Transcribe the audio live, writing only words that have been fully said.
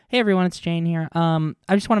Hey everyone, it's Jane here. I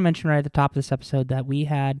just want to mention right at the top of this episode that we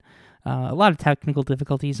had a lot of technical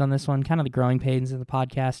difficulties on this one, kind of the growing pains of the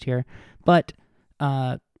podcast here, but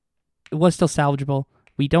it was still salvageable.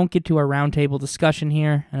 We don't get to our roundtable discussion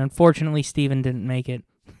here, and unfortunately Steven didn't make it,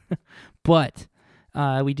 but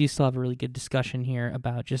we do still have a really good discussion here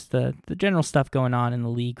about just the general stuff going on in the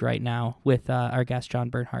league right now with our guest John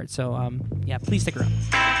Bernhardt. So yeah, please stick around.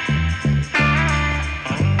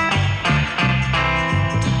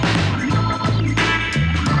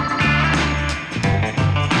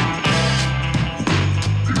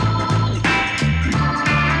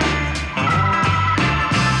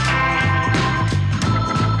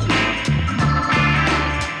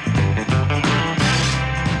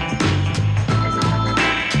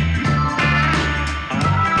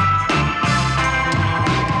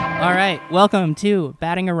 All right, welcome to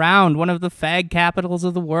Batting Around, one of the fag capitals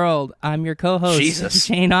of the world. I'm your co-host,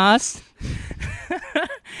 Shane Ost.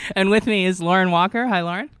 And with me is Lauren Walker. Hi,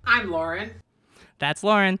 Lauren. I'm Lauren. That's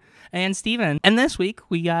Lauren. And Steven. And this week,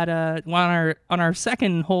 we got on our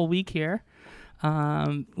second whole week here,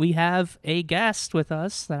 we have a guest with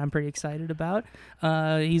us that I'm pretty excited about.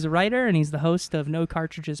 He's a writer, and he's the host of No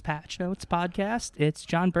Cartridges Patch Notes podcast. It's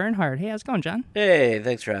John Bernhardt. Hey, how's it going, John? Hey,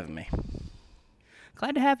 thanks for having me.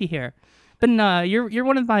 Glad to have you here. But you're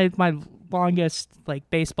one of my longest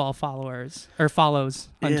baseball followers or follows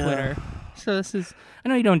on Twitter. So this is, I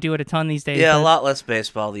know you don't do it a ton these days. Yeah, a lot less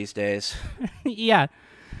baseball these days. Yeah,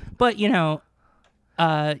 but you'll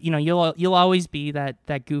always be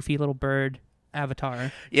that goofy little bird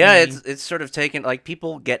avatar. Yeah, it's sort of taken,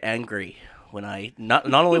 people get angry when I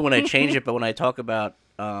not only when I change it, but when I talk about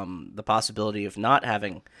the possibility of not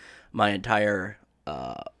having my entire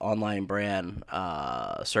online brand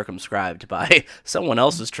circumscribed by someone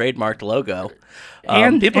else's trademarked logo.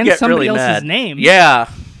 And people get somebody really else's mad. name. Yeah.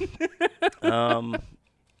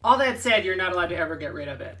 All that said, you're not allowed to ever get rid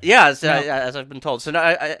of it. Yeah, No. as I've been told. So now,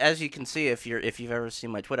 as you can see, if you've ever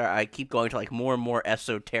seen my Twitter, I keep going to more and more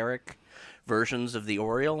esoteric versions of the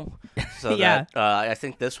Oriole. So Yeah. that I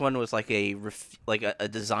think this one was a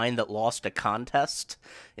design that lost a contest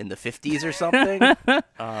in the 50s or something.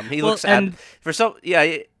 He looks for some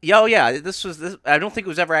this was I don't think it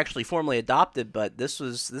was ever actually formally adopted, but this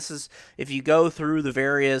is if you go through the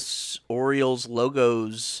various Orioles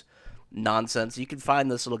logos nonsense, you can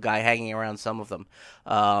find this little guy hanging around some of them.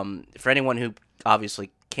 For anyone who obviously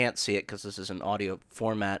can't see it because this is an audio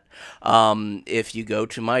format, if you go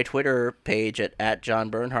to my Twitter page at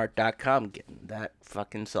johnbernhardt.com, getting that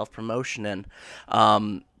fucking self-promotion in,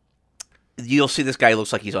 you'll see this guy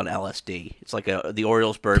looks like he's on LSD. It's like the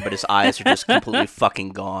Orioles bird, but his eyes are just completely fucking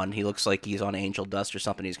gone. He looks like he's on angel dust or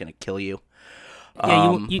something. He's going to kill you.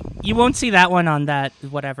 Yeah, you won't see that one on that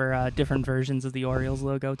different versions of the Orioles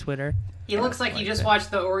logo Twitter. He looks like he just watched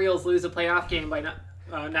the Orioles lose a playoff game by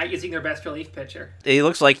not using their best relief pitcher. He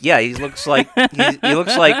looks like he looks like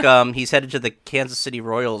he's headed to the Kansas City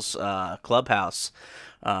Royals clubhouse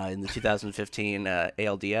in the 2015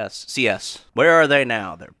 ALDS CS. Where are they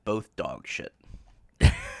now? They're both dog shit.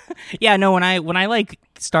 Yeah, no, when I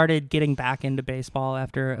started getting back into baseball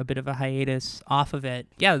after a bit of a hiatus off of it,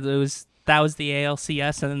 yeah, that was the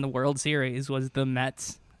ALCS, and then the World Series was the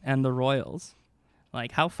Mets and the Royals.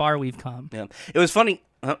 How far we've come. Yeah, it was funny.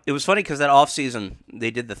 It was funny because that off season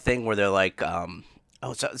they did the thing where they're like,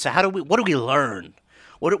 so what do we learn?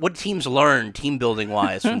 What teams learn team building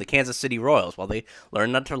wise from the Kansas City Royals? Well, they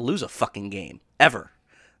learned not to lose a fucking game ever.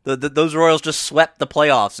 Those Royals just swept the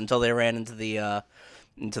playoffs until they ran into the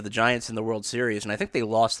Giants in the World Series, and I think they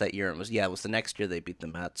lost that year. It was the next year they beat the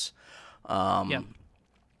Mets. Yeah.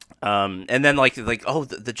 And then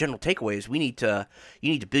the general takeaway is you need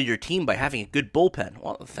to build your team by having a good bullpen.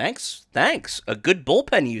 Well, thanks. A good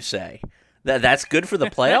bullpen, you say? That's good for the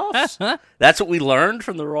playoffs? That's what we learned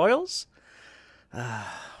from the Royals? And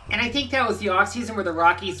I think that was the offseason where the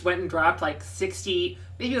Rockies went and dropped 60,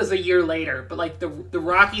 maybe it was a year later, but the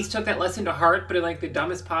Rockies took that lesson to heart, but in the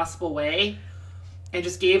dumbest possible way, and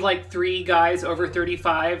just gave 3 guys over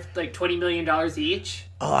 35 $20 million each.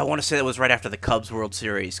 Oh, I want to say that was right after the Cubs World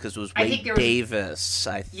Series because it was Wade Davis.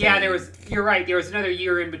 I think. Yeah, you're right. There was another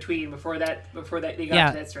year in between before that they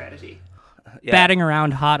got to that strategy. Yeah. Batting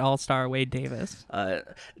around hot all-star Wade Davis.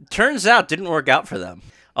 Turns out didn't work out for them.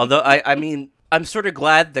 Although I mean, I'm sort of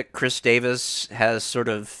glad that Chris Davis has sort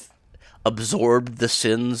of absorbed the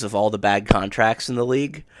sins of all the bad contracts in the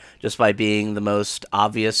league just by being the most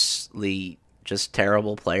obviously just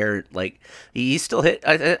terrible player. He still hit.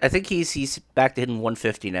 I think he's back to hitting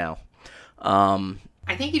 150 now. I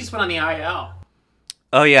think he just went on the IL.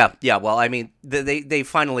 Oh yeah. Well, I mean, they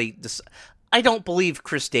finally. I don't believe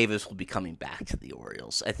Chris Davis will be coming back to the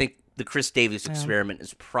Orioles. I think the Chris Davis experiment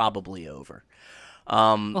is probably over.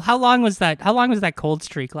 Well, how long was that? How long was that cold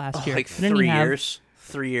streak last year? Like 3 years.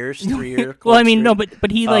 3 years. 3 year. Well, I mean, streak. No,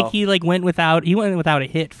 but he went without a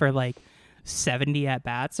hit for like 70 at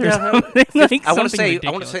bats or something. Like I want to say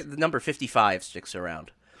the number 55 sticks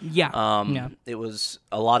around. Yeah. It was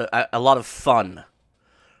a lot of fun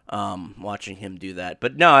watching him do that.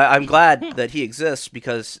 But no, I'm glad that he exists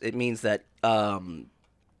because it means that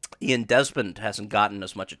Ian Desmond hasn't gotten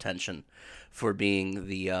as much attention for being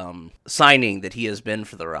the signing that he has been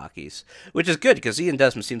for the Rockies, which is good because Ian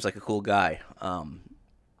Desmond seems like a cool guy.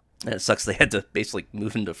 And it sucks they had to basically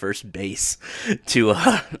move him to first base to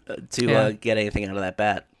get anything out of that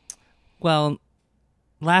bat. Well,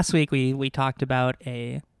 last week we talked about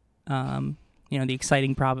the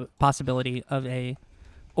exciting possibility of a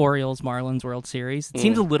Orioles-Marlins World Series. It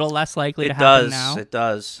seems a little less likely to happen now. It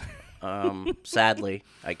does. Sadly,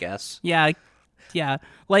 I guess. Yeah.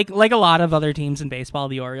 Like a lot of other teams in baseball,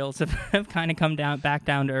 the Orioles have kind of come back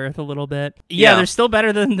down to earth a little bit. Yeah, they're still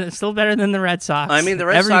better than the Red Sox. I mean,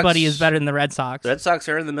 everybody is better than the Red Sox. The Red Sox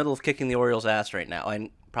are in the middle of kicking the Orioles' ass right now, and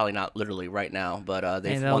probably not literally right now, but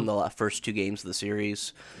they've won the first 2 games of the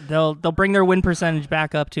series. They'll bring their win percentage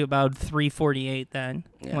back up to about 348 then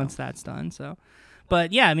once that's done. So.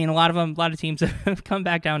 But yeah, I mean, a lot of teams have come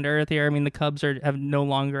back down to earth here. I mean, the Cubs have no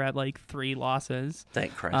longer at like 3 losses.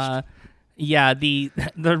 Thank Christ. Yeah, the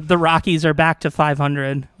Rockies are back to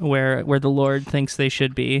 500, where the Lord thinks they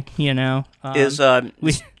should be. You know, is it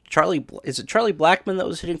Charlie Blackmon that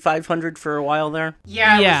was hitting 500 for a while there?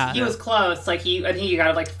 Yeah, he was close. Like I think he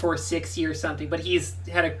got like 460 or something. But he's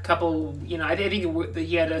had a couple. You know, I think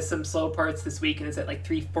he had some slow parts this week, and it's at like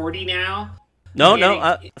 340 now. No,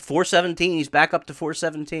 417. He's back up to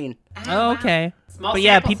 417. Oh, okay. But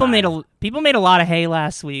yeah, people made a lot of hay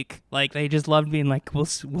last week. Like they just loved being like, "Will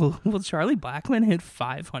Charlie Blackmon hit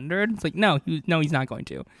 500?" It's like, no, he's not going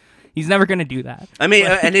to. He's never going to do that. I mean,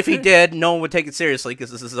 and if he did, no one would take it seriously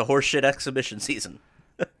because this is a horseshit exhibition season.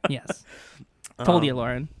 Yes, told you,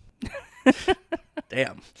 Lauren.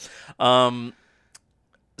 Damn.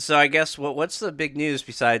 So I guess what's the big news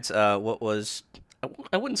besides what was.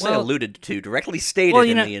 I wouldn't say alluded to, directly stated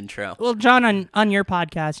in the intro. Well, John, on your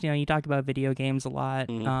podcast, you talk about video games a lot,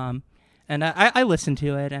 and I listen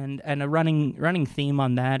to it, and a running theme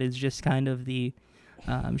on that is just kind of the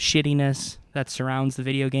shittiness that surrounds the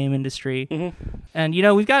video game industry, and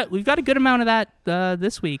we've got a good amount of that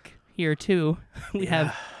this week here too. We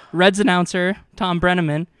have Reds announcer Tom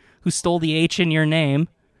Brenneman, who stole the H in your name.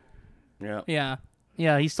 Yeah,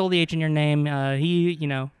 he stole the H in your name.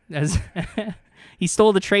 He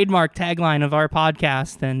stole the trademark tagline of our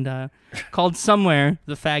podcast and called somewhere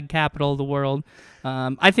the fag capital of the world.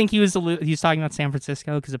 I think he was talking about San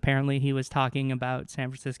Francisco because apparently he was talking about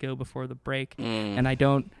San Francisco before the break. And I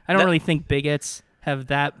don't really think bigots have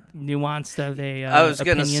that nuanced of a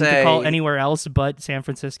opinion to call anywhere else but San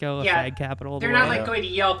Francisco a fag capital of the world. They're not like going to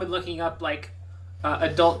Yelp and looking up like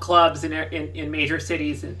adult clubs in major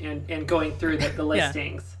cities and going through the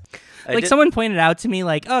listings. Someone pointed out to me,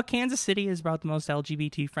 like, oh, Kansas City is about the most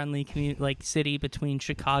LGBT-friendly city between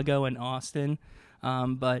Chicago and Austin,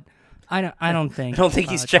 but I don't think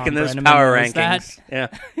he's checking those power rankings.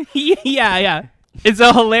 Yeah, it's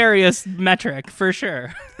a hilarious metric for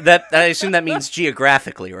sure. That I assume that means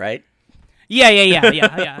geographically, right? Yeah.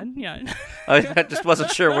 I just wasn't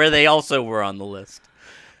sure where they also were on the list.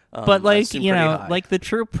 But like the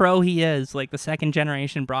true pro he is, like the second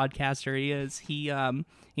generation broadcaster he is, he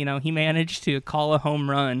managed to call a home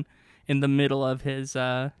run in the middle of his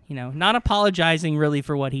not apologizing really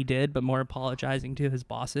for what he did, but more apologizing to his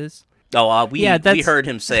bosses. We heard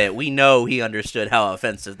him say it. We know he understood how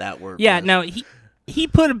offensive that word was. Yeah, no, he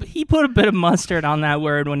put a bit of mustard on that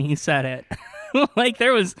word when he said it. Like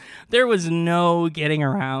there was no getting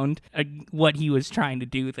around what he was trying to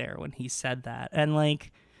do there when he said that. And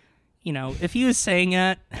like, if he was saying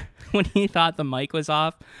it when he thought the mic was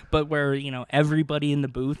off, but where, everybody in the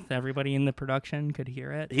booth, everybody in the production could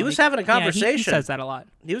hear it. He was having a conversation. Yeah, he says that a lot.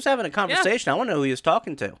 He was having a conversation. Yeah. I want to know who he was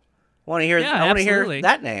talking to. I want to hear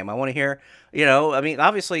that name. I want to hear,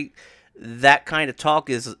 obviously that kind of talk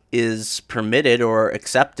is permitted or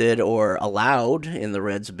accepted or allowed in the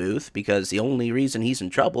Reds booth because the only reason he's in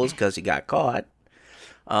trouble is because he got caught.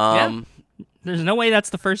 There's no way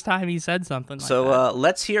that's the first time he said something like that. So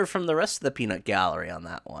let's hear from the rest of the peanut gallery on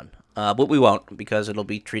that one. But we won't because it'll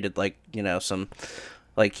be treated like,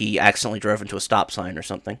 like he accidentally drove into a stop sign or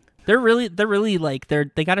something. They're really like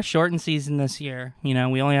they got a shortened season this year. We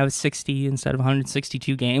only have 60 instead of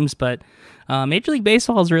 162 games, but Major League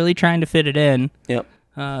Baseball is really trying to fit it in. Yep.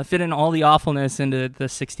 fit in all the awfulness into the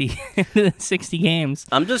 60 games.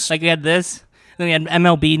 I'm just like we had this. Then we had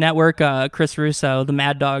MLB Network, Chris Russo, the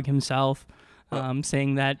Mad Dog himself,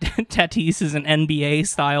 saying that Tatis is an NBA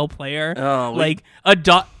style player. Like a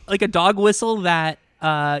dog whistle that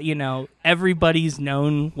everybody's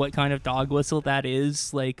known what kind of dog whistle that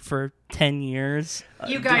is, like for 10 years.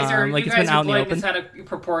 You guys are blowing this out of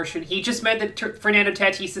proportion. He just meant that Fernando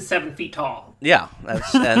Tatis is 7 feet tall. Yeah,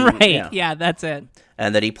 right. Yeah, that's it.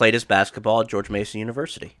 And that he played his basketball at George Mason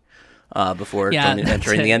University before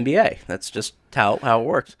entering the NBA. That's just how it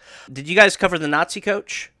works. Did you guys cover the Nazi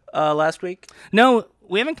coach last week? No,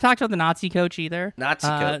 we haven't talked about the Nazi coach either. Nazi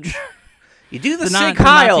coach. You do the Sig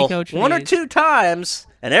Heil one or two times,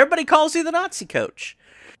 and everybody calls you the Nazi coach.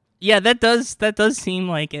 Yeah, that does seem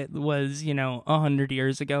like it was 100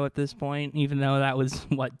 years ago at this point, even though that was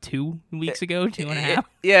 2 weeks ago, 2.5.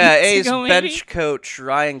 Yeah, A's bench coach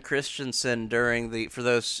Ryan Christensen for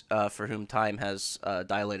those for whom time has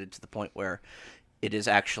dilated to the point where it is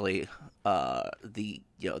actually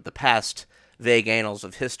the past vague annals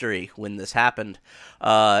of history when this happened.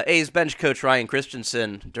 A's bench coach Ryan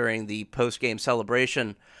Christensen during the post-game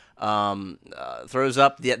celebration throws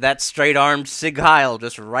up that straight-armed Sig Heil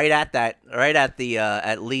just right at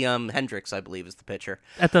Liam Hendricks, I believe is the pitcher.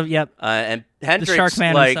 And Hendricks the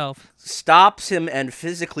Sharkman himself stops him and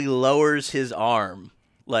physically lowers his arm,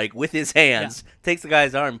 like with his hands, takes the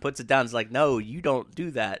guy's arm, puts it down. It's like, no, you don't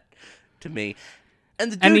do that to me.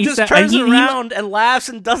 And the dude just turns around and laughs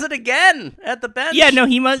and does it again at the bench. Yeah, no,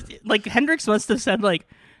 Hendricks must have said, like,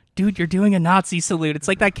 dude, you're doing a Nazi salute. It's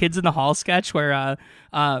like that Kids in the Hall sketch where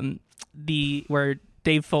where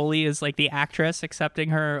Dave Foley is like the actress accepting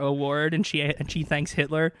her award and she thanks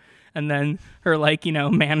Hitler, and then her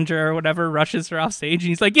manager or whatever rushes her off stage and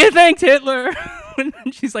he's like, "You thanked Hitler." And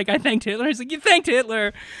she's like, "I thanked Hitler." He's like, "You thanked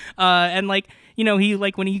Hitler." And when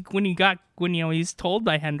he's told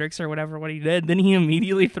by Hendricks or whatever what he did, then he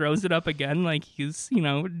immediately throws it up again like he's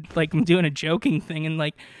like doing a joking thing, and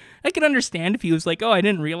like I can understand if he was like, "Oh, I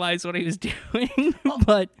didn't realize what he was doing,"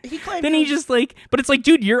 but then he just but it's like,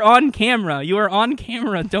 dude, you're on camera. You are on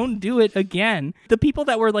camera. Don't do it again. The people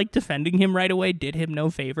that were like defending him right away did him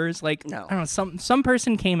no favors. Like, no. I don't know, some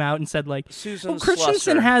person came out and said like, Susan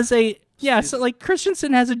Christensen Slusser. has a so like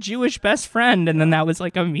Christensen has a Jewish best friend, and then that was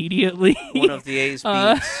like immediately one of the A's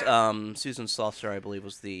beats. Susan Slusser, I believe,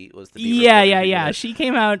 was the yeah. She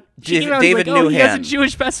came out. David like, Newhan. He has a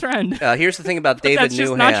Jewish best friend. Here's the thing about David that's Newhan.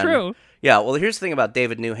 Just not true. Yeah, well, here's the thing about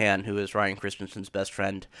David Newhan, who is Ryan Christensen's best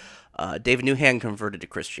friend. David Newhan converted to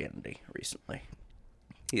Christianity recently.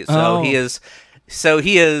 He is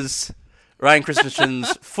Ryan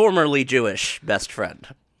Christensen's formerly Jewish best friend.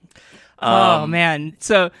 Oh man,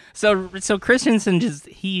 so Christensen just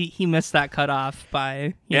he missed that cutoff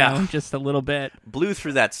by you know just a little bit. Blew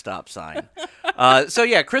through that stop sign.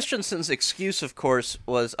 Christensen's excuse, of course,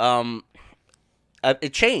 was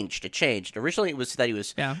it changed. Originally, it was that he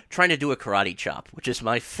was trying to do a karate chop, which is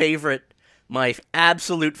my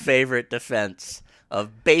absolute favorite defense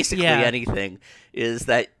of basically anything. Is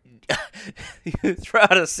that you throw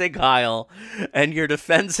out a Sig Heil, and your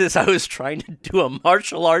defense is I was trying to do a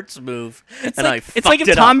martial arts move, I fucked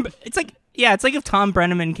it up. It's like if Tom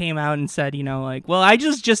Brenneman came out and said, well, I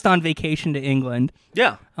just on vacation to England.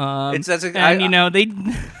 Yeah, I was in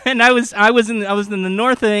the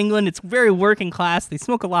north of England. It's very working class. They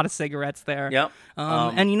smoke a lot of cigarettes there. Yep.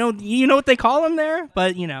 And you know what they call them there,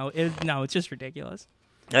 but it's just ridiculous.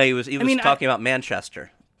 Yeah, he was talking about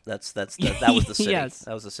Manchester. That was the city. Yes.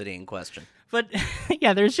 That was the city in question. But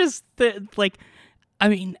there's just I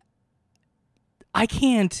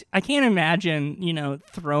can't imagine,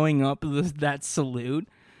 throwing up that salute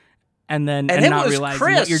and not realizing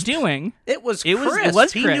crisp. what you're doing. It was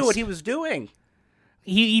crisp. He knew what he was doing.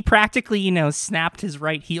 He practically, snapped his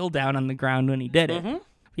right heel down on the ground when he did it. Mm-hmm.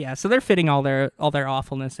 Yeah, so they're fitting all their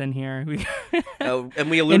awfulness in here. And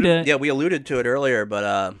we alluded to it earlier,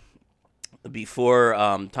 but before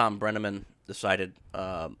Tom Brenneman decided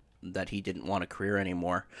that he didn't want a career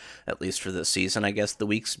anymore, at least for this season, I guess the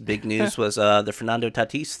week's big news was the Fernando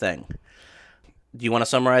Tatis thing. Do you want to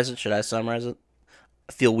summarize it? Should I summarize it?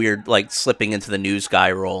 I feel weird, slipping into the news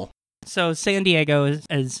guy role. So San Diego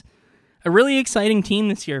is a really exciting team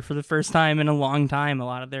this year for the first time in a long time. A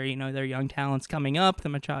lot of their young talents coming up. The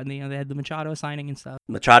Machado, they had the Machado signing and stuff.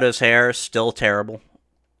 Machado's hair still terrible,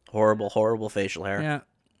 horrible facial hair. Yeah.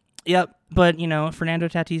 Yep, but Fernando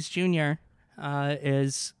Tatis Jr.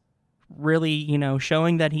 Is really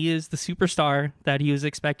showing that he is the superstar that he was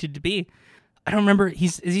expected to be. I don't remember.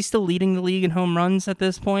 Is he still leading the league in home runs at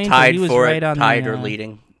this point? Tied he was for right it. On tied the, or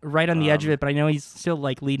leading. Right on the edge of it, but I know he's still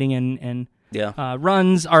leading in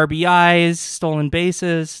runs, RBIs, stolen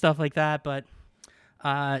bases, stuff like that. But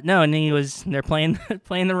no, and they're playing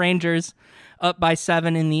the Rangers up by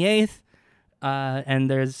 7 in the 8th,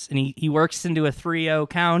 and he works into a 3-0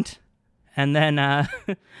 count, and then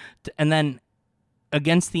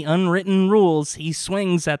against the unwritten rules, he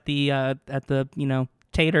swings at the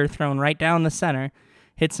tater thrown right down the center,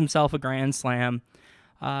 hits himself a grand slam,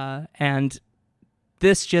 and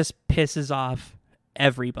this just pisses off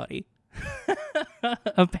everybody,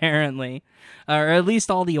 apparently, or at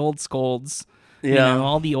least all the old scolds. Yeah,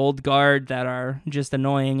 all the old guard that are just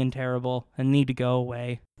annoying and terrible and need to go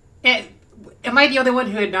away. Am I the only one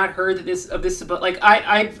who had not heard of this? But like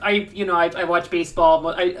I watch baseball.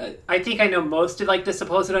 I think I know most of like the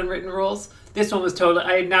supposed unwritten rules. This one was totally.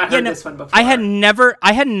 I had not heard this one before. I had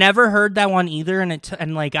never heard that one either, and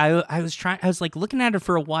I was like looking at it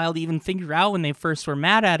for a while to even figure out when they first were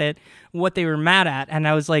mad at it what they were mad at, and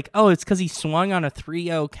I was like, oh, it's because he swung on a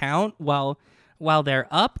 3-0 count while they're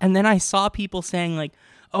up, and then I saw people saying like,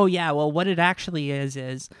 oh yeah, well what it actually is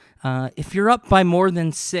if you're up by more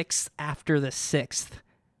than 6 after the 6th,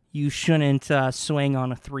 you shouldn't swing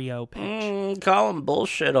on a 3-0 pitch. Call him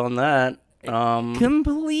bullshit on that.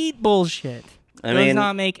 Complete bullshit. Does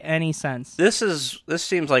not make any sense. This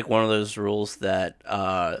seems like one of those rules that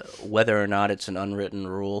whether or not it's an unwritten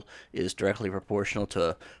rule is directly proportional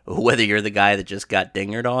to whether you're the guy that just got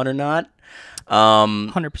dingered on or not.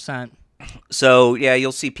 100%. So, yeah,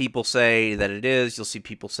 you'll see people say that it is. You'll see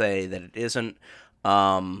people say that it isn't.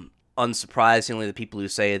 Unsurprisingly, the people who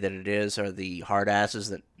say that it is are the hard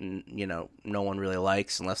asses that, no one really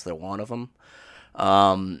likes unless they're one of them.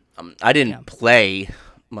 I didn't play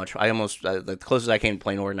much. The closest I came to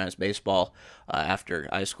playing organized baseball after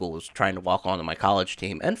high school was trying to walk onto my college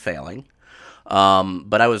team and failing.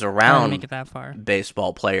 But I was around make it that far.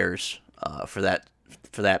 Baseball players for that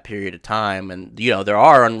period of time, and there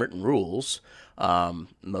are unwritten rules.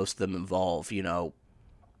 Most of them involve the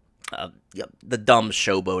dumb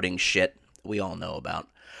showboating shit we all know about.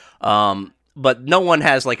 But no one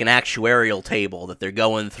has like an actuarial table that they're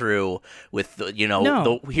going through with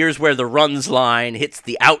here's where the runs line hits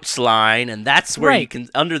the outs line, and that's where you can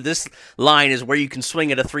under this line is where you can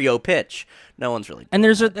swing at a 3-0 pitch. No one's really. And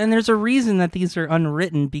there's a reason that these are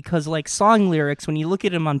unwritten, because like song lyrics, when you look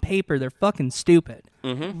at them on paper, they're fucking stupid.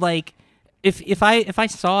 Mm-hmm. Like if I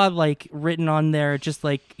saw like written on there just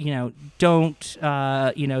like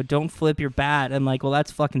don't flip your bat, I'm like, well,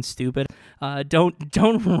 that's fucking stupid. Don't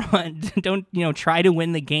run, don't try to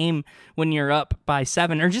win the game when you're up by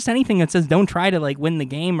 7, or just anything that says don't try to like win the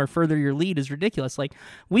game or further your lead is ridiculous. Like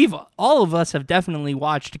all of us have definitely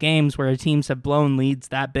watched games where teams have blown leads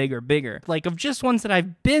that big or bigger. Like of just ones that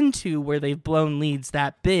I've been to where they've blown leads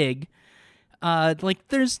that big, like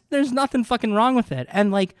there's nothing fucking wrong with it.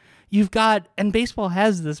 And like and baseball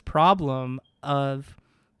has this problem of,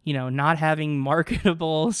 not having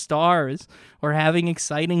marketable stars or having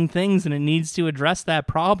exciting things, and it needs to address that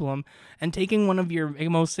problem. And taking one of your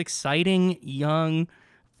most exciting young,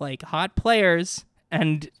 like hot players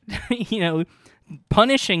and,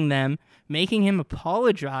 punishing them, making him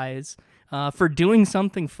apologize for doing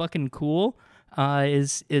something fucking cool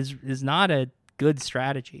is not a good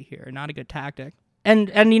strategy here, not a good tactic. And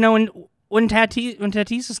when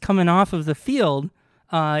Tatis was coming off of the field,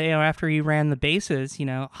 after he ran the bases,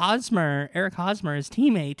 Eric Hosmer, his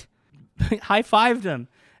teammate, high-fived him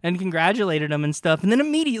and congratulated him and stuff, and then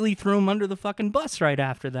immediately threw him under the fucking bus right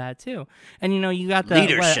after that, too. And, you got the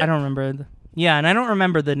leadership. I don't remember. And I don't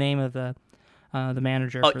remember the name of the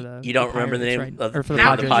manager for the. You don't remember the name of the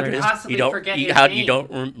Padres? Padres? You don't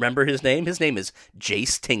remember his name? His name is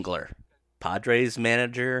Jace Tingler. Padres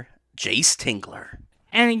manager Jace Tingler.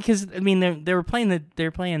 And because they were playing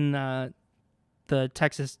the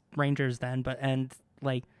Texas Rangers then, and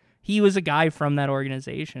he was a guy from that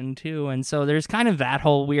organization too, and so there's kind of that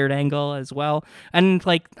whole weird angle as well. And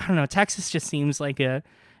I don't know, Texas just seems like a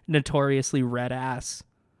notoriously red ass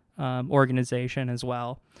organization as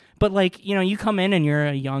well. But you come in and you're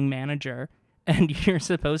a young manager, and you're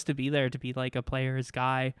supposed to be there to be like a player's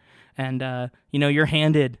guy, and you're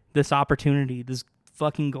handed this opportunity, this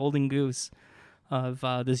fucking golden goose of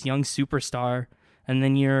this young superstar, and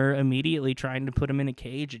then you're immediately trying to put him in a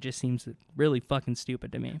cage. It just seems really fucking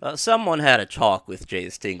stupid to me. Someone had a talk with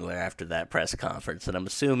Jace Tingler after that press conference, and I'm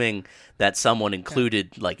assuming that someone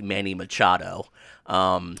included Manny Machado.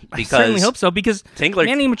 Because I certainly hope so, because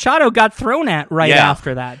Manny Machado got thrown at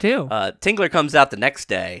after that too. Tingler comes out the next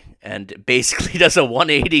day and basically does a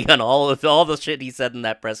 180 on all the shit he said in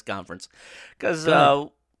that press conference. Because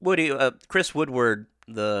Chris Woodward,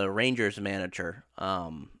 the Rangers manager,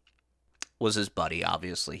 was his buddy.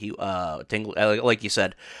 Obviously, Tingler, like you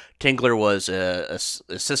said, Tingler was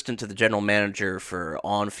assistant to the general manager for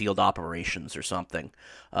on-field operations or something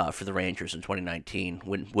for the Rangers in 2019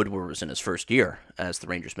 when Woodward was in his first year as the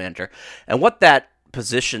Rangers manager. And what that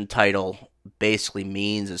position title basically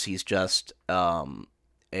means is he's just a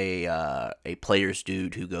players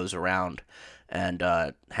dude who goes around and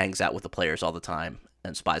hangs out with the players all the time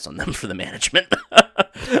and spies on them for the management.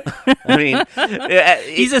 I mean,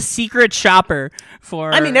 he's a secret shopper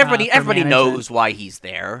for. I mean, everybody management. knows why he's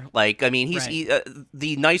there. Like, I mean, he's Right.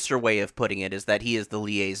 The nicer way of putting it is that he is the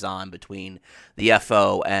liaison between the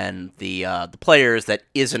FO and the players that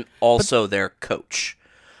isn't also their coach.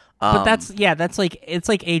 But that's like it's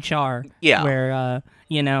like HR. Yeah. Where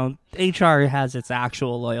HR has its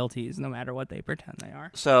actual loyalties, no matter what they pretend they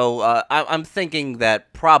are. So I'm thinking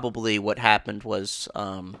that probably what happened was,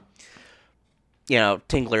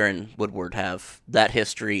 Tingler and Woodward have that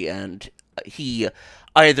history, and he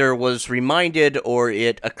either was reminded or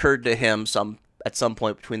it occurred to him at some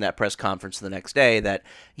point between that press conference and the next day that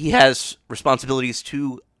he has responsibilities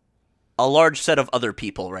to a large set of other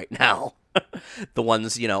people right now, the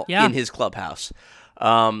ones in his clubhouse.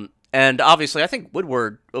 And obviously, I think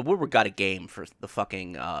Woodward got a game for the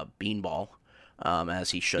fucking beanball, as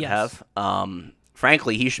he should have.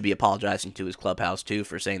 Frankly, he should be apologizing to his clubhouse too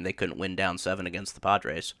for saying they couldn't win down 7 against the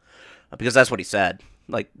Padres, because that's what he said.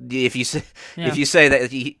 Like, if you say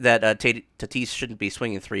that Tatis shouldn't be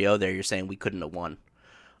swinging 3-0 there, you're saying we couldn't have won.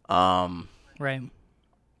 Right.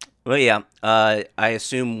 Well, yeah. I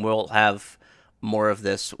assume we'll have more of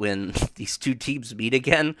this when these two teams meet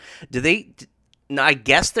again. No, I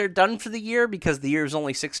guess they're done for the year because the year is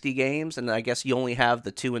only 60 games, and I guess you only have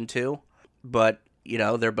the 2-2. But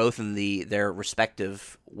they're both in their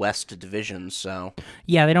respective West divisions. So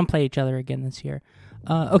yeah, they don't play each other again this year.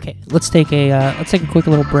 Okay, let's take a quick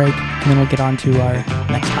little break, and then we'll get on to our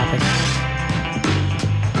next topic.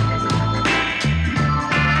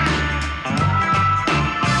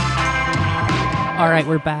 All right,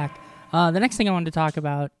 we're back. The next thing I wanted to talk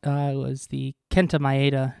about was the Kenta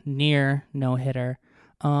Maeda near no-hitter.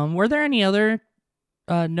 Were there any other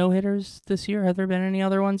no-hitters this year? Have there been any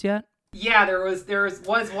other ones yet? Yeah, there was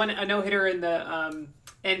a no-hitter in the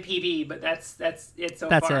NPB, but that's it so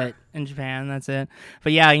far. That's it. In Japan, that's it.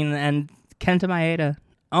 But yeah, and Kenta Maeda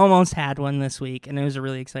almost had one this week, and it was a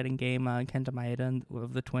really exciting game. Kenta Maeda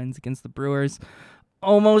of the Twins against the Brewers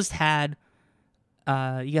almost had.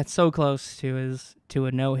 He got so close to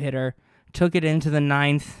a no-hitter, took it into the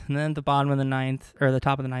 9th, and then at the bottom of the 9th, or the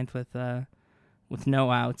top of the 9th with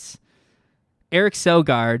no outs. Eric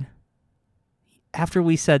Sogard, after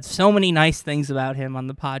we said so many nice things about him on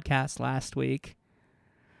the podcast last week,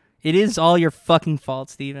 it is all your fucking fault,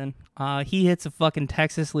 Steven. He hits a fucking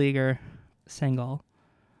Texas Leaguer single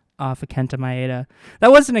off of Kenta Maeda. It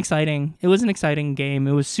was an exciting game.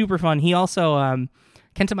 It was super fun. He also,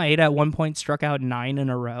 Kenta Maeda at one point struck out 9 in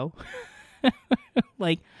a row,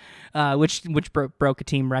 which broke a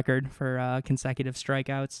team record for consecutive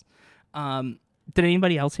strikeouts. Did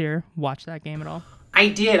anybody else here watch that game at all? I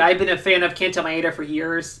did. I've been a fan of Kenta Maeda for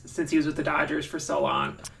years, since he was with the Dodgers for so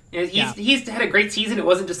long. And he's had a great season. It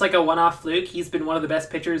wasn't just like a one-off fluke. He's been one of the best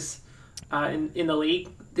pitchers in the league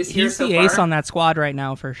this year so far. He's the ace on that squad right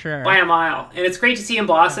now, for sure. By a mile. And it's great to see him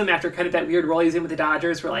blossom after kind of that weird role he's in with the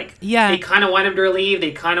Dodgers where, they kind of want him to relieve.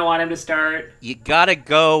 They kind of want him to start. You got to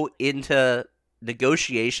go into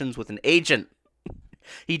negotiations with an agent.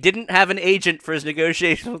 He didn't have an agent for his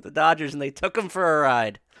negotiations with the Dodgers, and they took him for a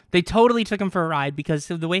ride. They totally took him for a ride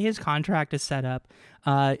because of the way his contract is set up.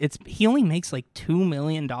 He only makes like $2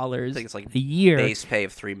 million I think it's like a year. Base pay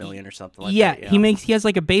of $3 million or something like that. Yeah, he has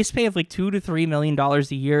like a base pay of like $2 to $3 million a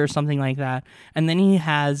year or something like that, and then he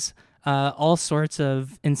has all sorts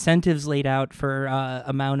of incentives laid out for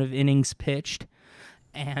amount of innings pitched.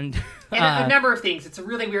 And a number of things. It's a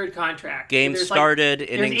really weird contract. Games started,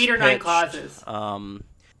 innings there's 8 or 9 clauses.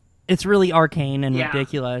 It's really arcane and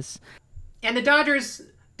ridiculous. And the Dodgers,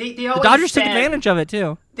 they always the Dodgers took advantage of it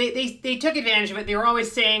too. They took advantage of it. They were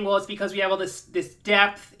always saying, well, it's because we have all this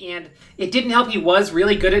depth, and it didn't help. He was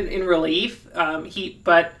really good in relief. He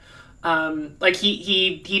did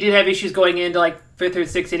have issues going into like 5th or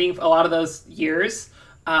 6th inning a lot of those years.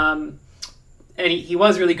 And he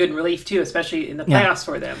was really good in relief too, especially in the playoffs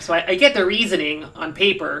for them. So I get the reasoning on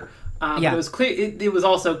paper. But it was clear. It was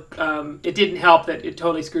also it didn't help that it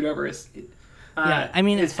totally screwed over his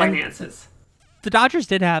finances. The Dodgers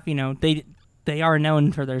did have, they are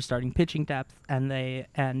known for their starting pitching depth, and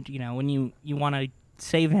when you want to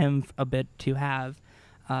save him a bit to have,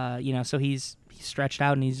 so he's stretched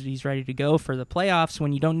out and he's ready to go for the playoffs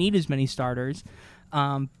when you don't need as many starters.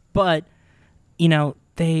 But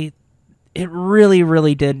it really,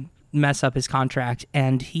 really did mess up his contract,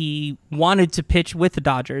 and he wanted to pitch with the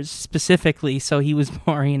Dodgers specifically, so he was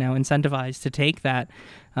more, incentivized to take that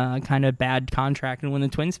kind of bad contract. And when the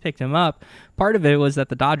Twins picked him up, part of it was that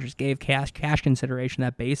the Dodgers gave cash consideration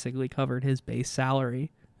that basically covered his base salary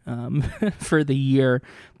for the year,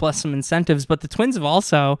 plus some incentives. But the Twins have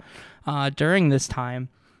also, during this time,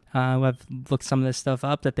 I've looked some of this stuff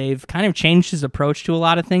up, that they've kind of changed his approach to a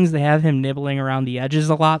lot of things. They have him nibbling around the edges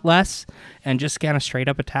a lot less and just kind of straight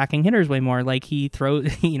up attacking hitters way more. Like he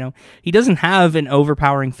throws, he doesn't have an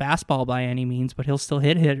overpowering fastball by any means, but he'll still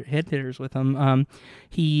hit hitters with them.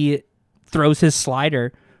 He throws his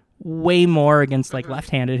slider way more against like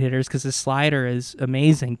left-handed hitters because his slider is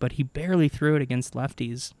amazing, but he barely threw it against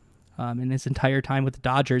lefties in his entire time with the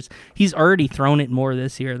Dodgers. He's already thrown it more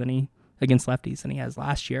this year against lefties than he has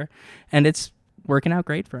last year, and it's working out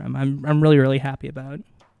great for him. I'm really, really happy about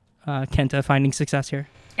Kenta finding success here.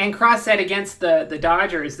 And Cross said against the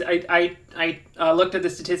Dodgers, I looked at the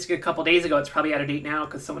statistic a couple days ago. It's probably out of date now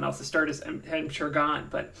because someone else's start is, I'm sure, gone.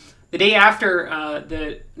 But the day after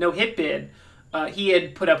the no-hit bid, he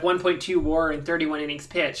had put up 1.2 WAR in 31 innings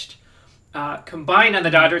pitched. Combined on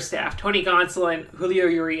the Dodgers staff, Tony Gonsolin, Julio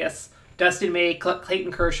Urias, Dustin May,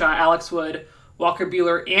 Clayton Kershaw, Alex Wood, Walker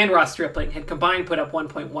Buehler, and Ross Stripling had combined put up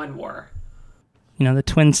 1.1 WAR. The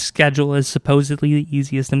Twins' schedule is supposedly the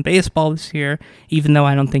easiest in baseball this year, even though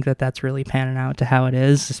I don't think that that's really panning out to how it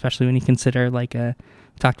is, especially when you consider, like, we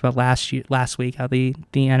talked about last week, how the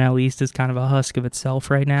NL East is kind of a husk of itself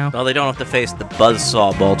right now. Well, they don't have to face the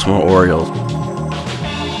buzzsaw Baltimore Orioles.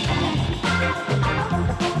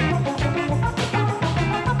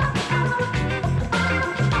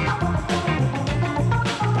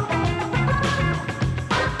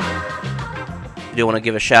 I do want to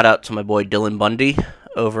give a shout out to my boy Dylan Bundy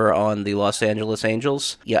over on the Los Angeles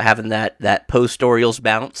Angels. Yeah, having that post Orioles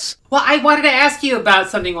bounce. Well, I wanted to ask you about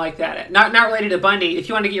something like that. Not related to Bundy. If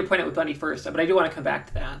you want to get your point out with Bundy first, but I do want to come back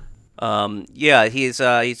to that. Yeah,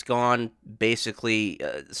 he's gone basically.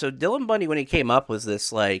 So Dylan Bundy, when he came up, was this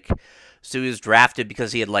so he was drafted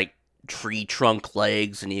because he had tree trunk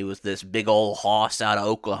legs, and he was this big old hoss out of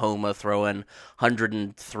Oklahoma throwing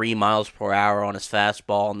 103 miles per hour on his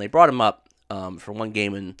fastball, and they brought him up for one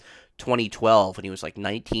game in 2012 when he was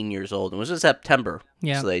 19 years old. It was in September.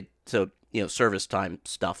 Yeah. So service time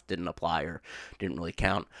stuff didn't apply or didn't really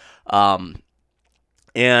count.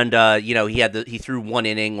 He threw one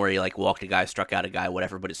inning where he walked a guy, struck out a guy,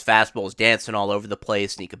 whatever, but his fastball was dancing all over the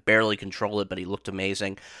place and he could barely control it, but he looked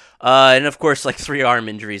amazing. And of course, 3 arm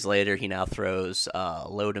injuries later, he now throws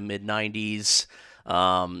low to mid 90s.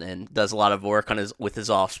 And does a lot of work with his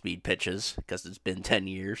off-speed pitches because it's been 10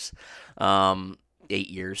 years, 8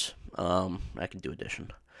 years. I can do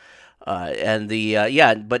addition.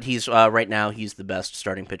 But he's right now he's the best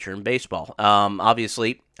starting pitcher in baseball.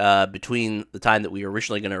 Obviously, between the time that we were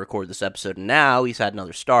originally going to record this episode and now, he's had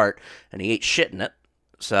another start and he ate shit in it.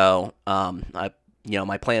 So,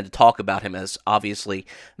 my plan to talk about him has obviously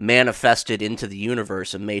manifested into the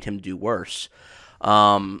universe and made him do worse.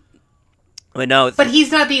 But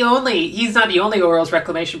he's not the only Orioles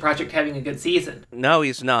reclamation project having a good season. No,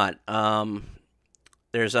 he's not.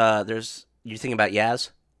 There's you thinking about Yaz?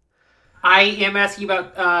 I am asking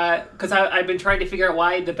about because I've been trying to figure out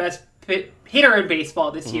why the best hitter in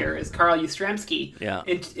baseball this year is Carl Yastrzemski. Yeah.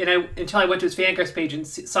 Until I went to his Fangraphs page and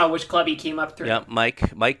saw which club he came up through. Yeah, Mike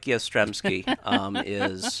Yastrzemski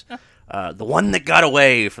is the one that got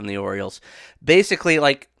away from the Orioles. Basically,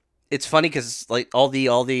 it's funny because all the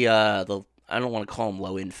I don't want to call them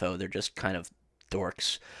low info. They're just kind of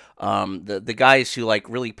dorks. The guys who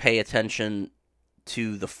really pay attention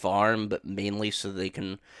to the farm, but mainly so they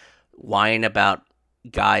can whine about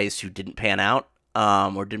guys who didn't pan out,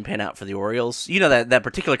 or didn't pan out for the Orioles. That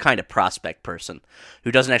particular kind of prospect person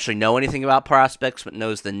who doesn't actually know anything about prospects, but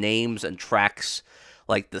knows the names and tracks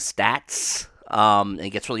the stats,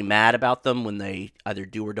 and gets really mad about them when they either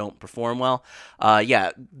do or don't perform well.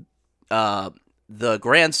 The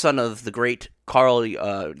grandson of the great Carl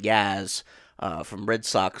Yaz from Red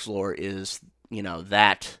Sox lore is,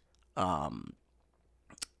 that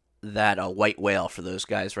white whale for those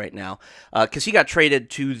guys right now. Because he got traded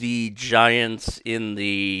to the Giants in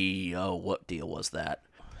the... what deal was that?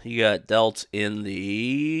 He got dealt in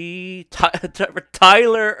the...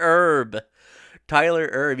 Tyler Erb.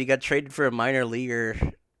 He got traded for a minor leaguer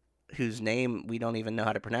whose name we don't even know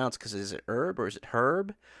how to pronounce, because is it Erb or is it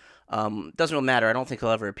Herb? Doesn't really matter. I don't think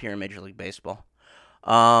he'll ever appear in Major League Baseball.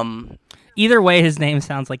 Either way, his name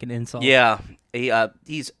sounds like an insult. Yeah,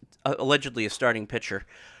 he's allegedly a starting pitcher.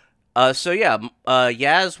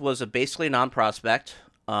 Yaz was basically a non-prospect.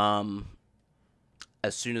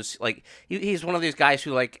 as soon as like he's one of these guys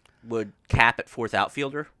who like would cap at fourth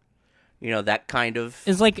outfielder. That kind of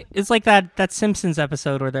it's like that Simpsons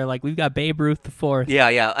episode where they're like, we've got Babe Ruth the fourth.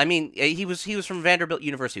 Yeah. I mean, he was from Vanderbilt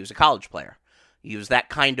University. He was a college player. He was that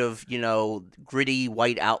kind of gritty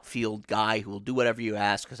white outfield guy who will do whatever you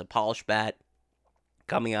ask, has a polished bat,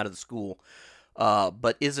 coming out of the school,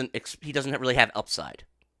 but he doesn't really have upside.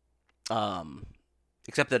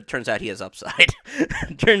 Except that it turns out he has upside.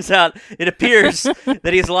 It appears that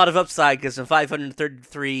he has a lot of upside because in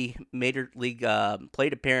 533 major league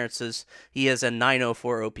plate appearances, he has a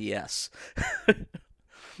 904 OPS.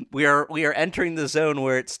 We are entering the zone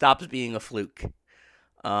where it stops being a fluke.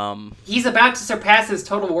 He's about to surpass his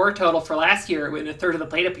total WAR total for last year in a third of the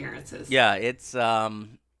plate appearances. Yeah, it's not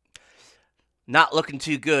looking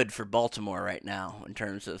too good for Baltimore right now in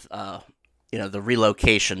terms of the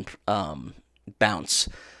relocation bounce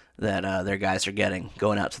that their guys are getting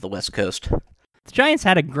going out to the West Coast. The Giants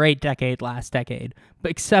had a great decade last decade,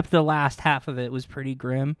 but except the last half of it was pretty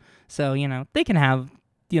grim. So they can have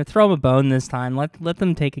throw them a bone this time. Let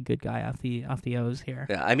them take a good guy off the O's here.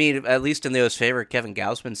 Yeah, I mean, at least in the O's' favor, Kevin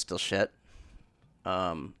Gausman's still shit.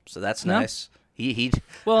 So that's nice. He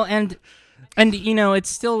well and it's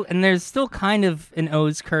still, and there's still kind of an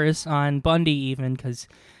O's curse on Bundy even because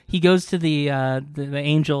he goes to the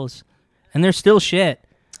Angels. And they're still shit.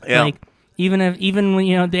 Yeah. Like even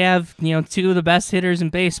when they have two of the best hitters in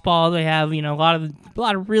baseball, they have a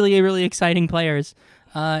lot of really really exciting players,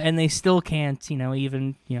 and they still can't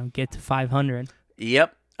even get to 500.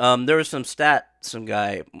 Yep. There was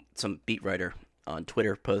some beat writer on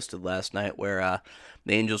Twitter posted last night where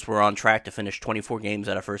the Angels were on track to finish 24 games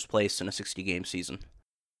out of first place in a 60-game season.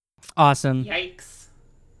 Awesome. Yikes.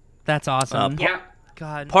 That's awesome. Yeah.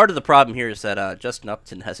 God. Part of the problem here is that Justin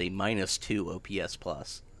Upton has a -2 OPS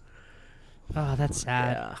plus. Oh, that's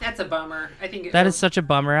sad. Yeah. That's a bummer. I think that is such a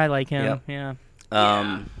bummer. I like him. Yep.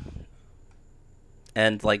 Yeah.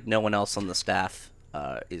 And like no one else on the staff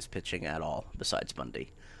is pitching at all besides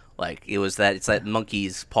Bundy. Like it's that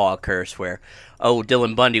monkey's paw curse where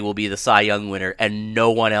Dylan Bundy will be the Cy Young winner and no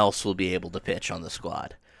one else will be able to pitch on the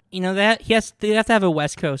squad. That they have to have a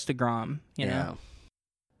West Coast DeGrom. Yeah.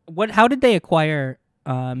 How did they acquire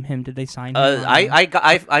him? Did they sign him?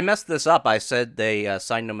 I messed this up. I said they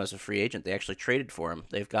signed him as a free agent. They actually traded for him.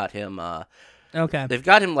 They've got him. Okay. They've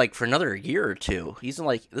got him like for another year or two. This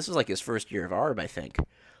is like his first year of ARB, I think.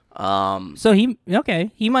 So he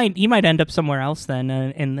might end up somewhere else then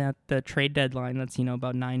in the trade deadline. That's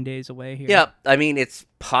about 9 days away here. Yeah, I mean it's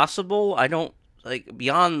possible. I don't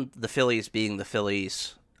beyond the Phillies being the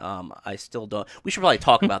Phillies. I still don't. We should probably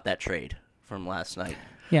talk about that trade from last night.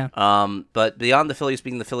 Yeah. But beyond the Phillies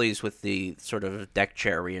being the Phillies with the sort of deck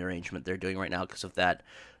chair rearrangement they're doing right now because of that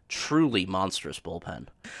truly monstrous bullpen.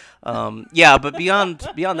 But beyond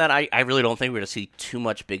that, I really don't think we're going to see too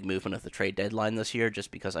much big movement at the trade deadline this year just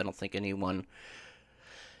because I don't think anyone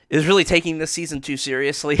is really taking this season too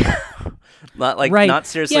seriously. Not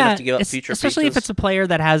seriously enough to give up future especially pieces. If it's a player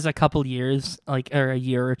that has a couple years, or a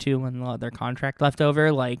year or two on their contract left over,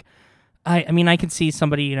 I could see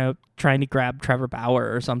somebody, trying to grab Trevor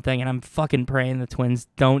Bauer or something, and I'm fucking praying the Twins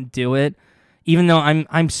don't do it. Even though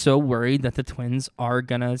I'm so worried that the Twins are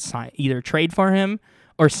gonna either trade for him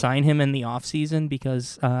or sign him in the offseason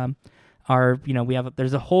because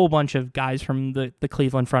there's a whole bunch of guys from the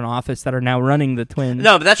Cleveland front office that are now running the Twins.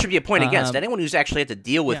 No, but that should be a point against. Anyone who's actually had to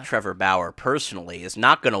deal with Trevor Bauer personally is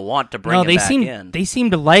not going to want to bring him back in. They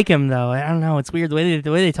seem to like him, though. I don't know. It's weird. The way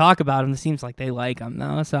they talk about him, it seems like they like him,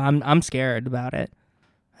 though. So I'm scared about it.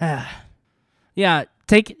 Yeah,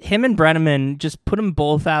 take him and Brenneman, just put them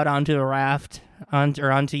both out onto a raft, onto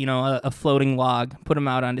a floating log. Put them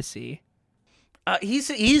out onto sea.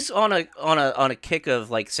 He's on a kick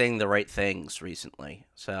of saying the right things recently,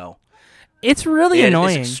 so it's really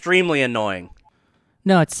annoying. It's extremely annoying.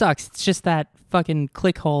 No, it sucks. It's just that fucking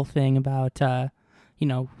clickhole thing about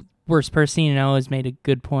worst person has made a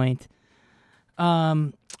good point.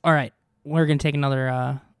 All right, we're gonna take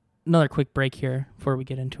another quick break here before we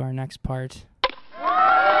get into our next part.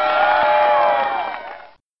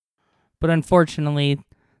 But unfortunately,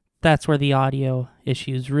 that's where the audio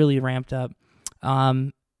issues really ramped up.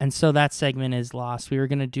 And so that segment is lost. We were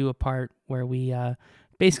going to do a part where we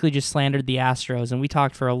basically just slandered the Astros, and we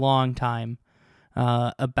talked for a long time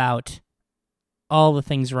about all the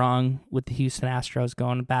things wrong with the Houston Astros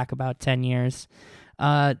going back about 10 years.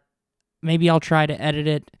 Maybe I'll try to edit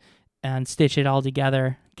it and stitch it all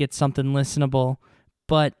together, get something listenable,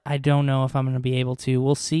 but I don't know if I'm going to be able to.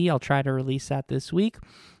 We'll see. I'll try to release that this week.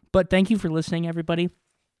 But thank you for listening, everybody.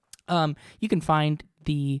 You can find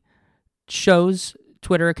the shows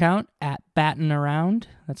Twitter account at @BattinAround.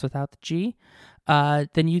 That's without the G.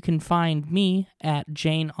 Then you can find me at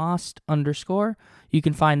JaneAust_. You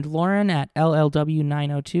can find Lauren at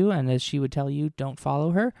LLW902, and as she would tell you, don't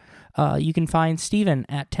follow her. You can find Steven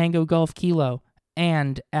at Tango Golf Kilo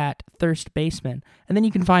and at Thirst Baseman. And then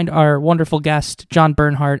you can find our wonderful guest, John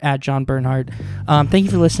Bernhardt, at John Bernhardt. Thank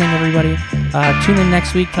you for listening, everybody. Tune in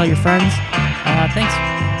next week. Tell your friends.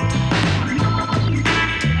 Thanks.